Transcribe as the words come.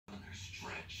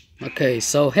Okay,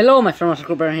 so hello my friend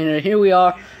here we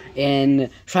are in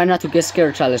try not to get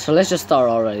scared challenge. So let's just start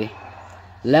already.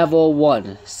 Level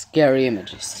 1, scary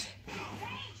images.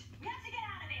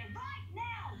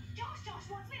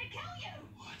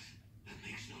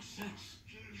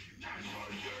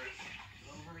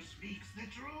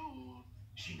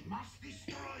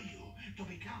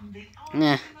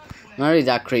 Nah, not really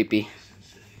that creepy.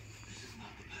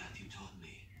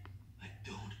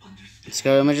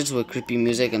 Scary images with creepy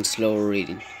music and slow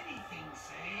reading.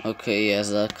 Okay, yes,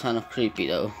 that's kind of creepy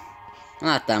though.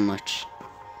 Not that much.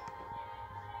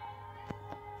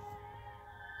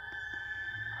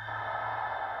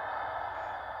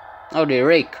 Oh, the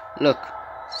rake. Look.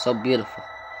 So beautiful.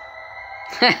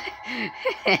 That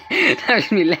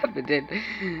made me laugh at it.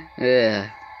 Yeah.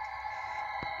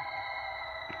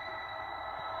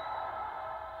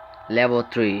 Level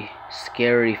 3.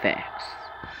 Scary facts.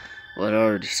 What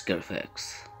are these scary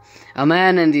facts? A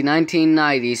man in the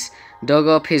 1990s dug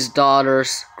up his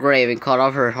daughter's grave and cut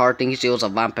off her heart thinking she was a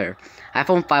vampire.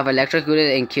 iPhone 5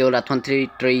 electrocuted and killed a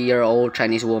 23-year-old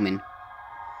Chinese woman.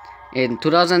 In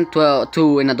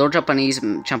 2002, in a door Japanese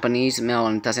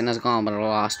mail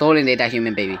stolen data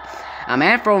human baby. A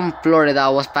man from Florida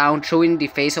was found chewing the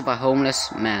face of a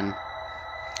homeless man.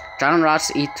 Giant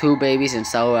rats eat 2 babies in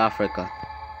South Africa.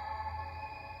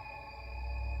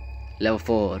 Level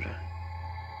 4.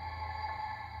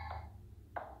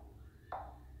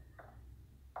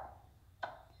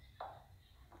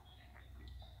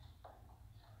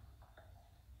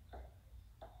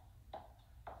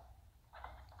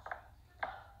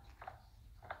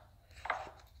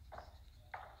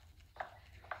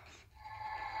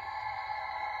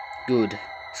 Good.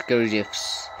 Scary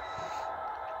gifs.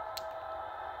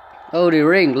 Oh, the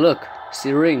ring, look. It's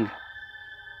the ring.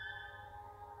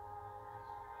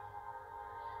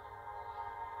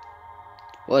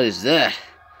 What is that?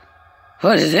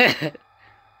 What is that?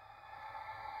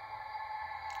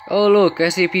 Oh, look,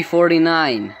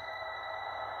 SCP-49.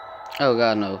 Oh,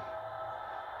 God, no.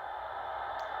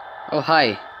 Oh,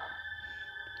 hi.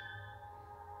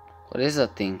 What is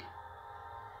that thing?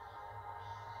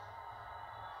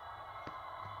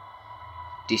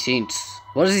 The scenes.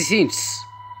 What is the scenes?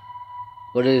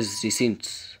 What is the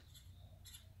scenes?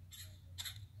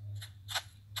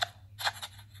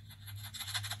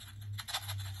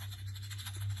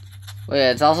 Oh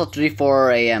yeah, it's also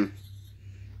 3:04 a.m.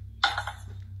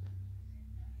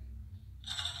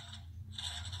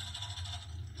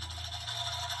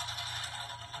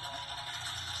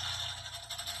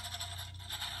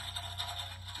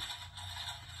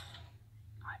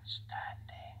 I'm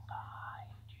standing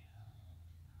behind you.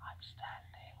 I'm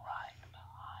standing right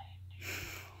behind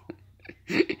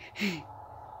you.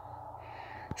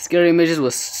 Scary images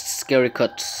with scary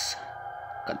cuts.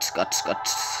 Cuts.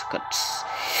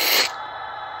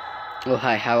 Oh,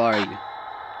 hi, how are you?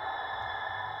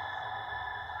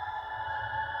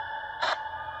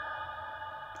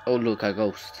 Oh, look, a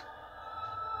ghost.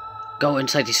 Go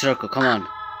inside the circle, come on.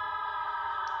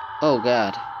 Oh,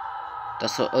 God.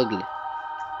 That's so ugly.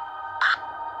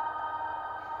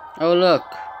 Oh, look.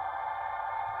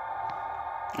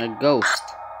 A ghost.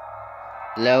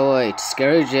 Level 8.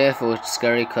 Scary Jeff with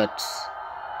scary cuts.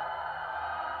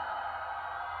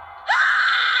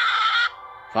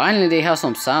 Finally, they have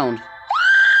some sound.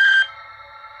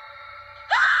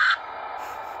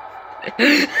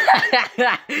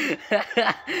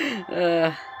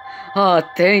 Oh,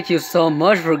 thank you so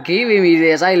much for giving me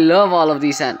this. I love all of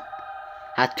these. And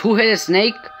a 2-headed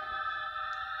snake.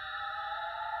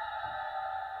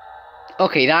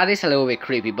 Okay, that is a little bit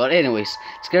creepy, but anyways,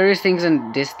 scariest things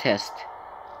in this test.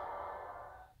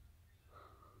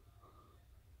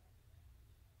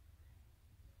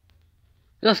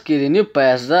 Just kidding, you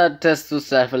passed that test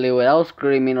successfully without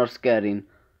screaming or scaring.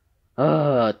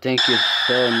 Oh, thank you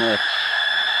so much.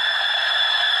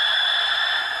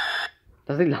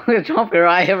 That's the longest jump scare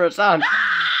I ever saw.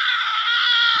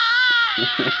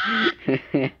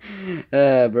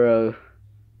 Bro.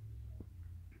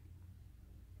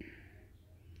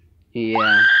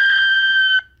 Yeah.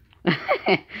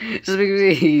 Just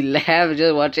because he laughed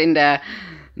just watching that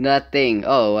thing.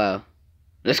 Oh wow.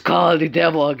 Let's call the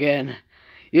devil again.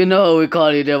 You know we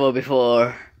called the devil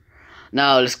before.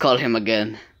 Now let's call him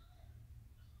again.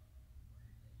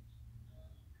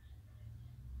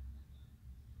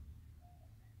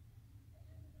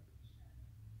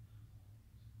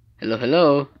 Hello,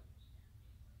 hello.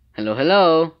 Hello,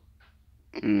 hello.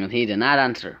 He did not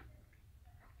answer.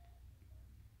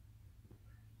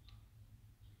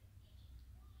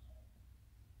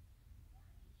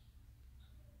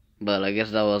 But I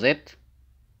guess that was it.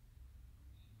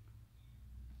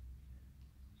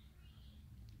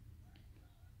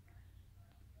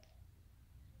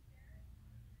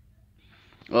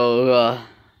 Oh,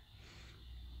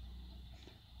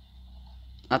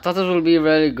 I thought it would be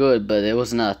really good, but it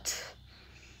was not.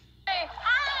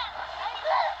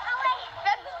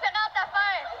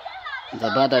 The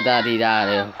bada daddy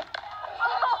daddy.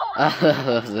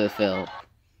 The film.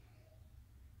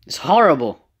 It's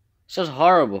horrible. It's just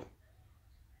horrible.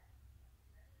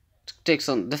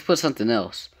 Let's put something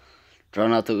else. Try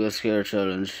not to get scared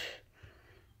challenge.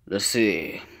 Let's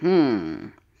see.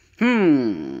 Oh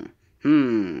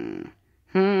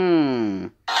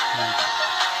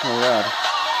god.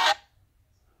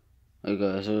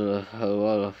 Okay, so a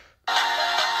lot of.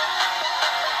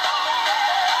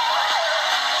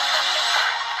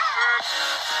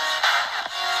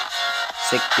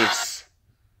 Sick this.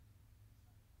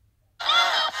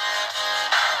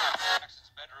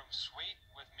 Bedroom suite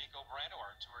with Miko Brando,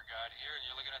 our tour guide here, and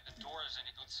you're looking at the doors, and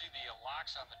you can see the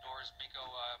locks on the doors. Miko,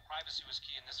 privacy was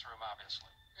key in this room, obviously.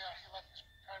 Yeah, he liked his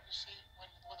privacy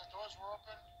when the doors were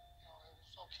open. You know, it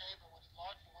was okay, but when he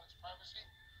locked, he wanted his privacy.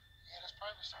 He had his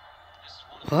privacy.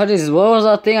 What was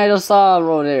that thing I just saw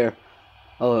over there?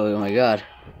 Oh my god.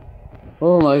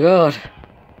 Oh my god.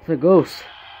 It's a ghost.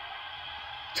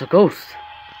 It's a ghost.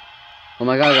 Oh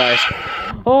my god, guys.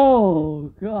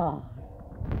 Oh god.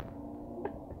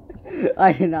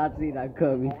 I did not see that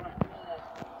coming.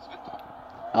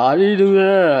 How do you do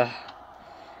that?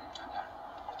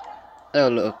 Oh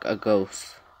look, a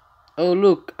ghost. Oh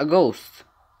look, a ghost.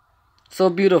 So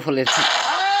beautiful it's...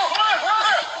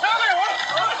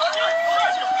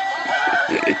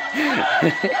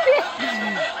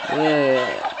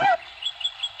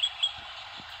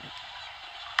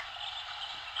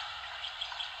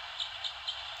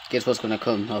 Guess what's gonna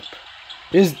come up?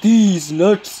 It's these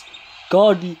nuts,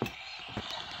 Goddy.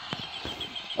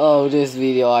 Oh, this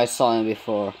video I saw him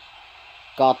before.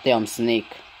 Goddamn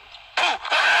snake.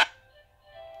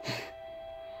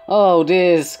 Oh,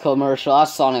 this commercial I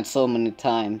saw it so many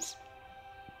times.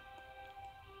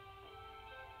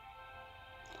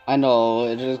 I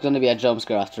know there's gonna be a jump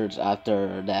scare after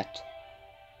that.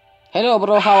 Hello,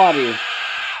 bro. How are you?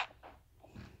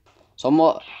 So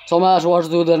much work to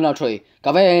do in a tree.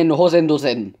 Kaven hosen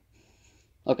dosen.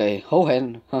 Okay,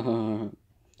 hohen.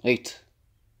 8,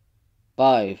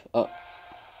 5.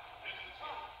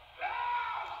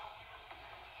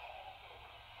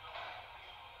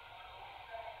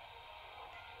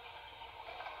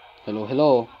 Hello,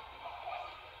 hello.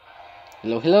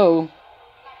 Hello, hello.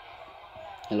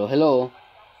 Hello, hello.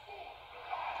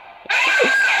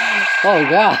 Oh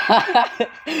god.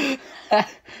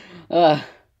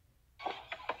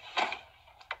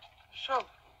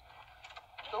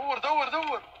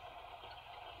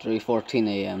 3:14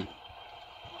 a.m.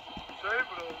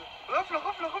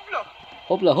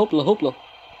 Hopla, hopla, hopla.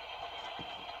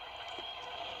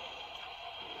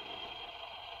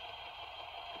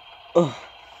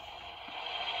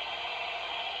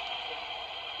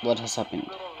 What has happened?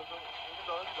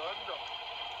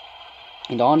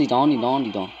 Don.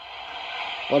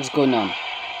 What's going on?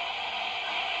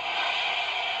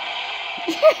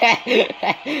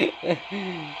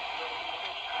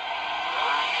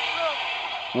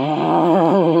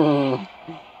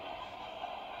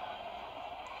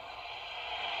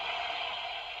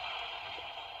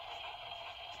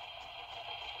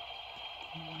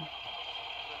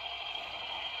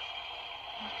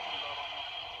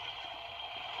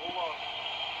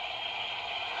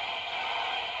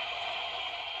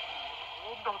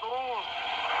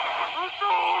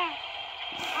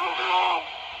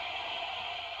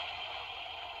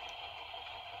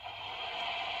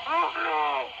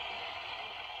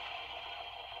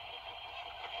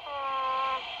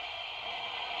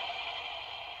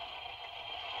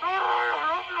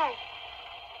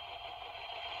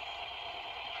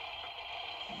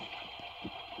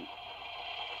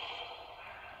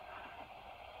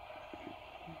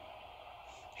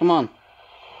 Come on.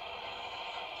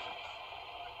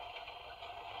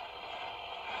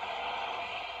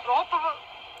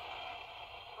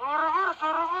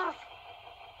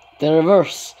 The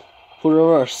reverse. Who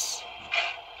reverse?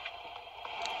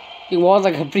 He was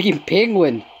like a freaking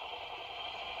penguin.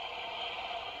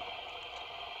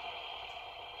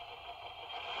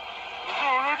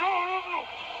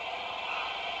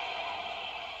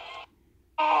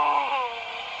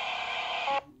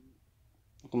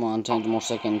 Come on, 10 more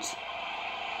seconds.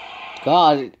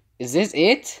 God, is this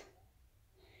it?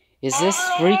 Is this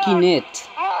freaking it?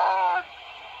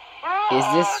 Is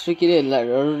this freaking it? Like,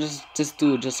 or just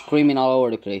dude just screaming all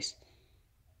over the place?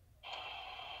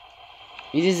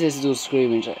 It is this dude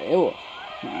screaming. Ew.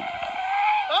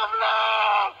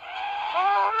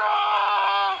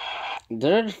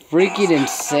 They're freaking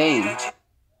insane.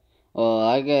 Oh,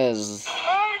 I guess.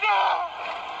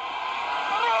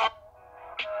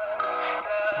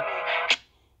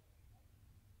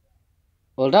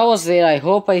 Well, that was it. I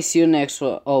hope I see you next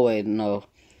one. Oh, wait, no.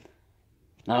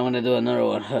 I'm gonna do another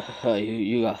one.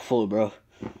 you got fooled, bro.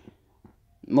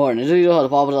 More, this video has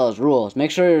follows rules.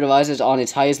 Make sure your device is on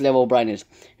its highest level of brightness.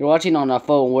 You're watching on a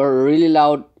phone. We're really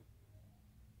loud.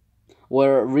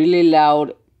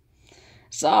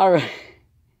 Sorry.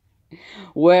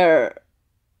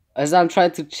 As I'm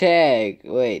trying to check.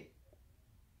 Wait.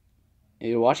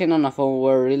 You're watching on a phone.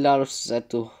 We're really loud.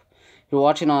 You're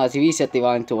watching on a TV set the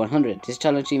volume to 100. This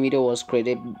challenging video was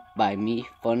created by me,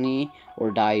 Funny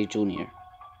or Die Jr.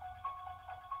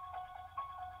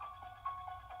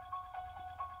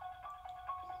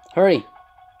 Hurry!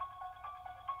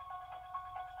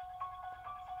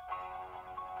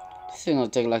 This thing will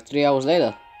take like 3 hours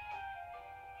later.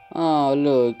 Oh,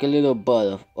 look, a little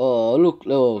butterfly. Oh, look, a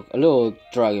little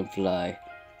dragonfly.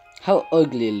 How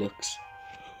ugly it looks.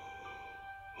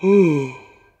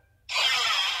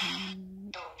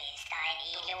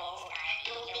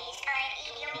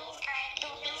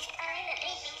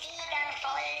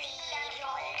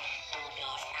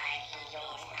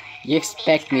 You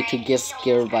expect me to get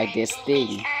scared by this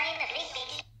thing?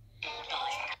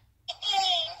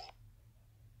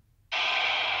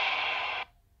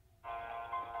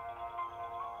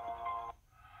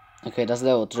 Okay, that's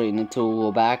level 3. Need to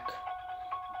go back.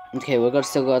 Okay, we're gonna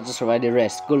still got to survive the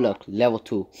rest. Good luck. Level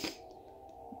 2.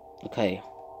 Okay.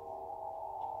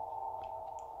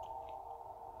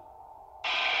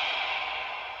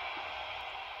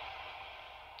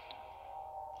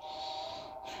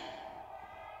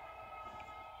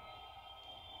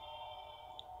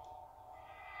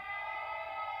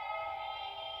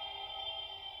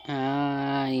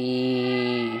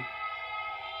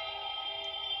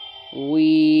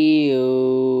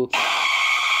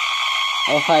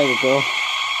 Oh, hi, girl.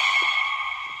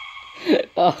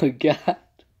 Oh, God.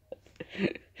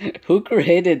 Who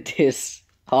created this?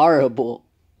 Horrible.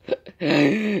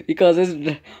 Because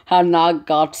I'm not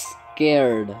got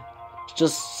scared. It's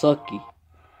just sucky.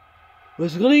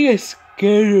 It's gonna get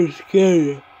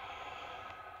scarier.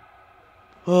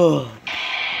 Oh.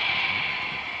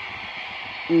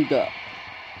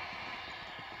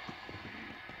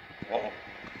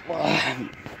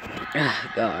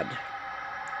 God.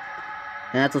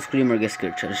 And that's a screamer gets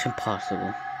scared. It's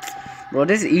impossible. Bro,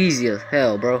 this is easy as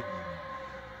hell, bro.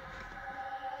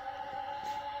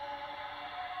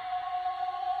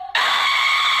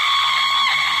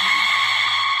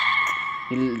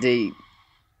 They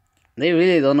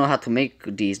really don't know how to make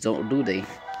these, do they?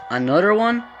 Another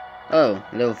one? Oh,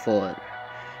 level 4.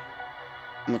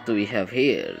 What do we have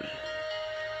here?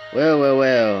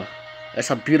 Well. It's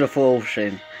a beautiful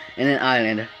ocean and an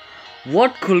island.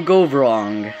 What could go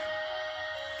wrong?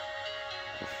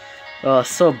 Oh,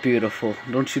 so beautiful,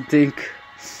 don't you think?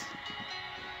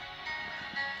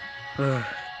 Oh,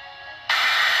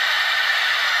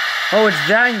 it's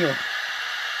Daniel.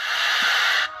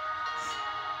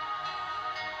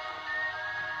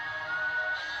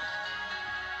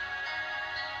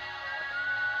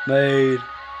 Made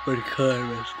for the car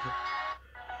master.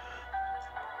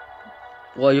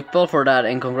 Well, you fell for that,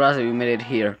 and congrats, you made it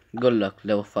here. Good luck,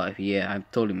 level 5. Yeah, I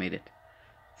totally made it.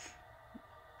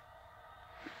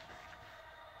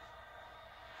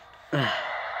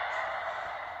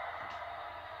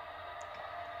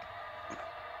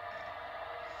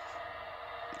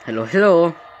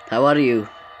 Hello. How are you?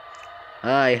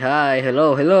 Hi.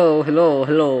 Hello. Hey.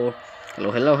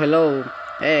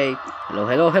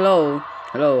 Hello.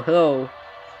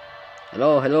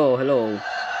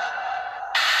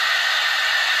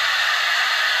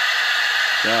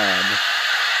 God.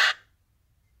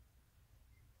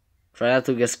 Try not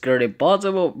to get scared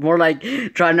impossible. More like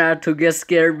try not to get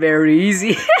scared very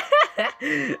easy.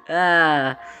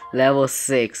 Level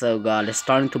 6. Oh god, it's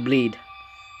starting to bleed.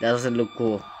 That doesn't look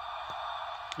cool.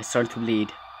 It's starting to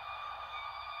bleed.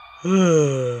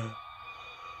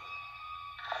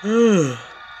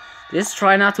 This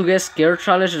try not to get scared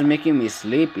challenge is making me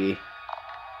sleepy.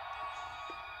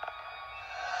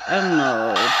 I don't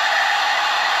know.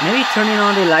 Maybe turning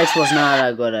on the lights was not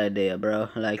a good idea, bro.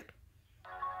 Like,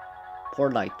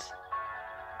 poor lights.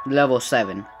 Level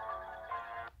 7.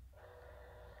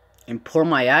 And pour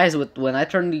my eyes with when I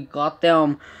turned the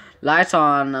goddamn lights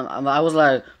on. I was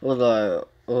like,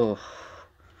 oh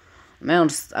man,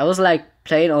 I was like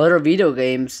playing other video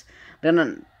games.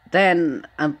 Then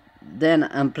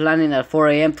I'm planning at 4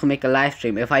 AM to make a live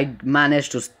stream if I manage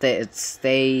to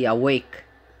stay awake.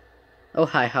 Oh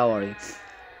hi, how are you?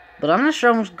 But I'm not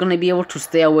sure I'm gonna be able to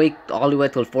stay awake all the way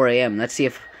till 4 AM. Let's see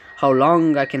how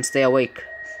long I can stay awake.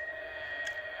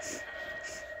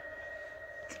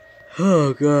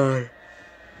 Oh god.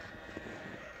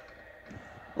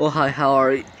 Oh hi, how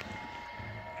are you?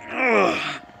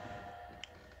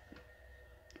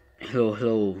 Hello,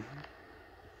 hello.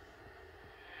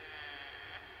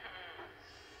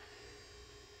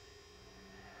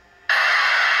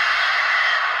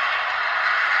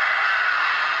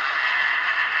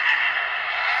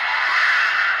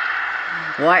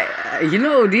 Why? You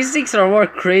know, these things are more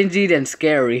cringy than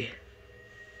scary.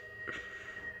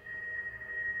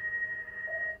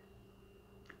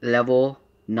 Level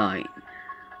 9.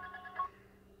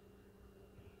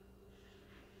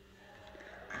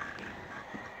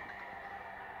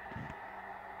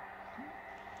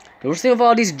 The worst thing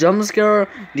about these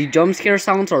the jump scare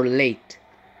sounds are late.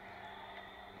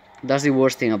 That's the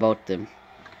worst thing about them.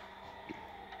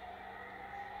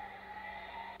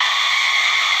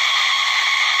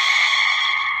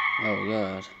 Oh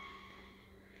god.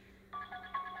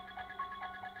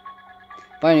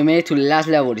 Finally made it to the last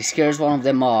level. The scares one of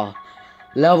them all.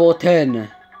 Level 10.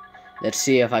 Let's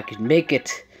see if I can make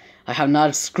it. I have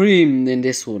not screamed in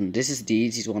this one. This is the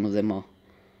easiest one of them all.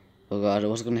 Oh god,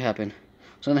 what's gonna happen?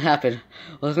 What's gonna happen?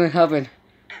 What's gonna happen?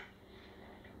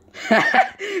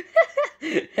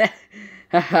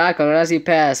 Haha, congrats, you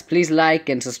passed. Please like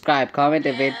and subscribe, comment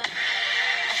if it.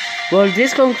 Well,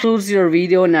 this concludes your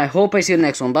video and I hope I see you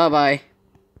next one. Bye bye.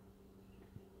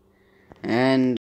 And